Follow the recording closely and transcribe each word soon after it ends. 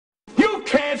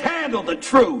can't handle the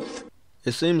truth.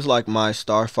 It seems like my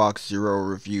Star Fox Zero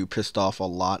review pissed off a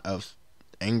lot of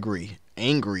angry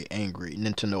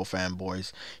Nintendo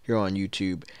fanboys here on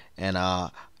YouTube, and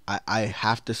I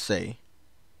have to say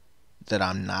that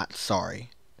I'm not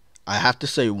sorry. I have to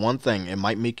say one thing, it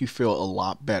might make you feel a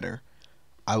lot better.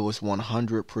 I was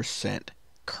 100%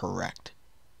 correct.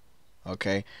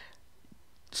 Okay?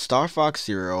 Star Fox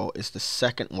Zero is the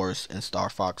second worst in Star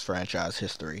Fox franchise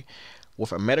history,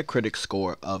 with a Metacritic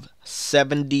score of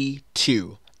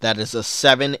 72. That is a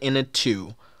 7 and a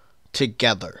 2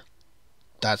 together.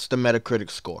 That's the Metacritic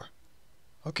score.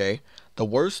 Okay? The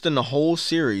worst in the whole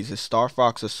series is Star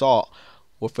Fox Assault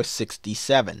with a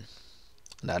 67.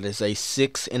 That is a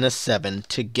 6 and a 7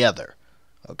 together.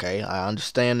 Okay? I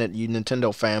understand that you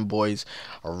Nintendo fanboys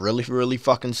are really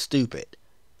fucking stupid.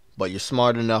 But you're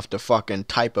smart enough to fucking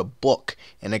type a book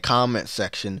in the comment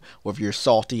section with your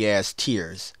salty ass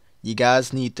tears. You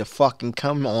guys need to fucking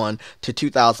come on to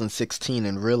 2016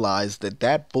 and realize that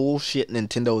that bullshit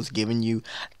Nintendo is giving you,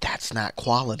 that's not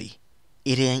quality.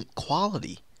 It ain't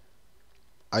quality.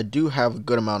 I do have a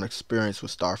good amount of experience with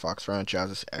Star Fox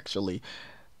franchises, actually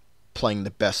playing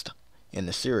the best in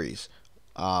the series.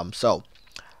 So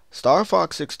Star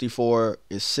Fox 64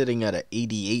 is sitting at an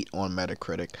 88 on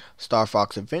Metacritic. Star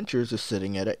Fox Adventures is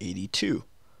sitting at an 82.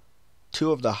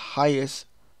 Two of the highest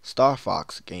Star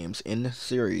Fox games in the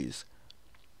series.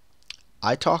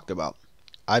 I talked about,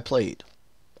 I played,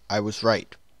 I was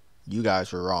right, you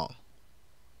guys were wrong.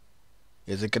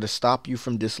 Is it going to stop you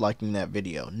from disliking that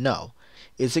video? No.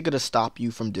 Is it going to stop you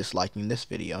from disliking this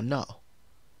video? No.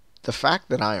 The fact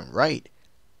that I am right,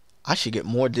 I should get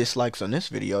more dislikes on this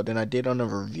video than I did on the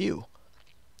review.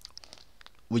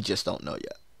 We just don't know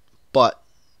yet. But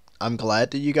I'm glad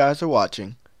that you guys are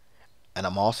watching. And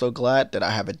I'm also glad that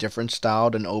I have a different style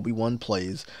than Obi-Wan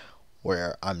plays,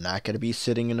 where I'm not going to be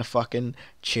sitting in a fucking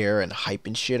chair and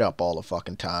hyping shit up all the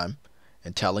fucking time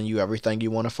and telling you everything you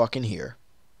want to fucking hear.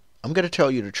 I'm going to tell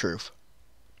you the truth.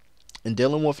 In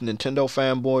dealing with Nintendo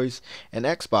fanboys and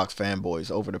Xbox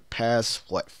fanboys over the past,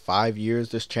 5 years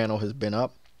this channel has been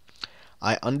up,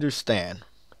 I understand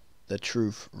the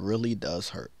truth really does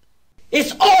hurt.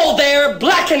 It's all there,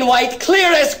 black and white,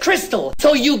 clear as crystal,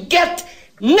 so you get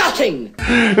nothing.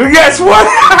 Guess what?